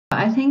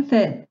I think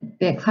that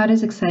BitClout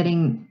is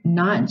exciting,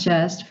 not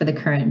just for the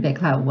current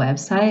BitClout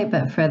website,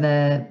 but for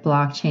the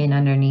blockchain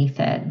underneath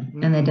it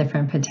and the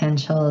different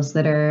potentials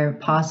that are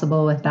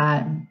possible with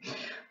that,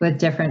 with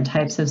different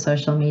types of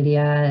social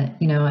media.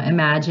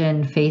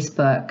 Imagine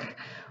Facebook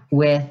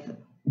with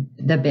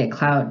the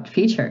BitClout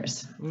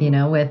features,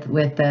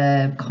 with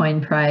the coin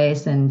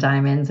price and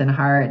diamonds and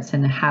hearts,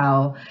 and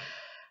how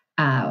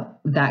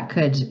that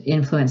could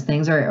influence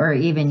things, or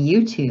even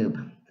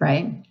YouTube,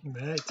 right?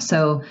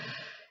 So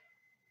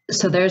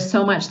there's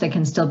so much that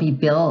can still be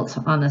built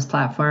on this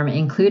platform,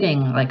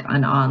 including like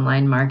an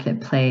online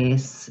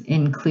marketplace,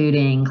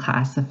 including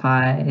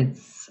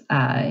classifieds,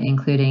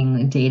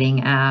 including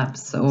dating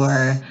apps,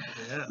 or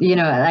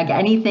like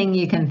anything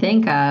you can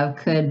think of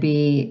could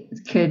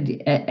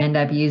end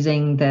up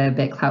using the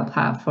BitClout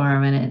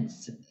platform. And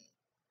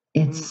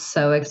it's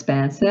so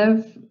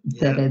expansive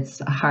that it's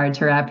hard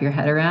to wrap your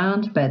head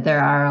around, but there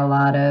are a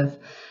lot of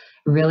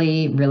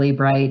really, really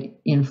bright,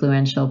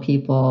 influential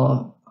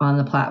people on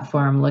the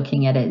platform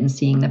looking at it and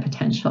seeing the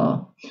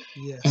potential.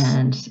 Yes.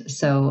 And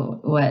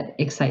so what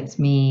excites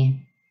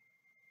me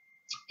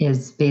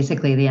is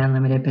basically the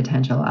unlimited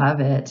potential of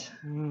it.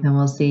 And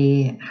we'll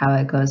see how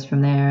it goes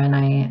from there. And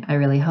I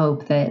really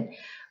hope that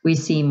we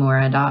see more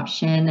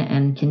adoption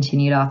and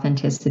continued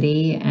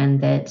authenticity,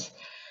 and that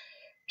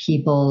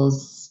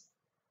people's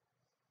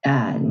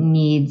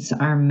needs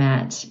are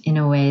met in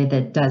a way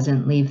that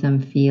doesn't leave them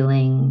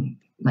feeling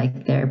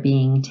like they're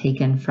being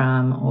taken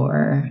from,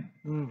 or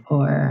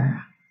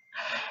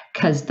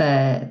because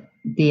the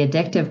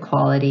addictive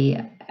quality,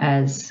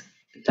 as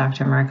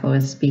Dr. Markle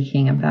was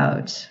speaking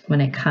about,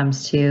 when it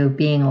comes to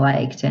being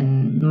liked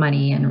and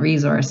money and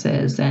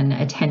resources and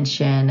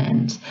attention,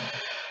 and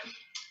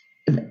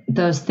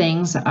those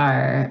things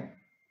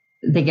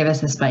they give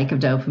us a spike of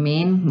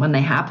dopamine when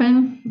they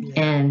happen,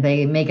 and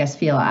they make us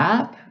feel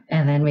up,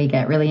 and then we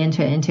get really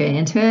into it.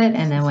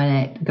 And then when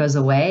it goes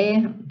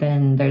away,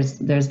 then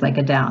there's like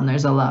a down,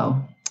 there's a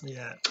low.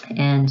 Yeah.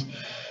 And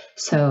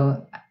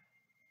so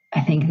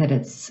I think that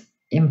it's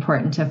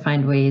important to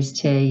find ways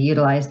to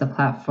utilize the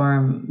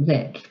platform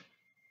that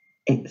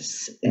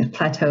it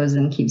plateaus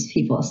and keeps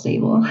people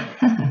stable.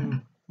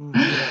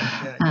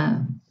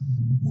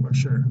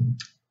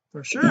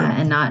 For sure. Yeah,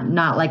 and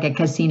not like a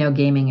casino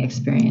gaming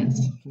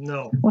experience.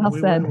 No. Well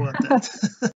said. Wouldn't want that.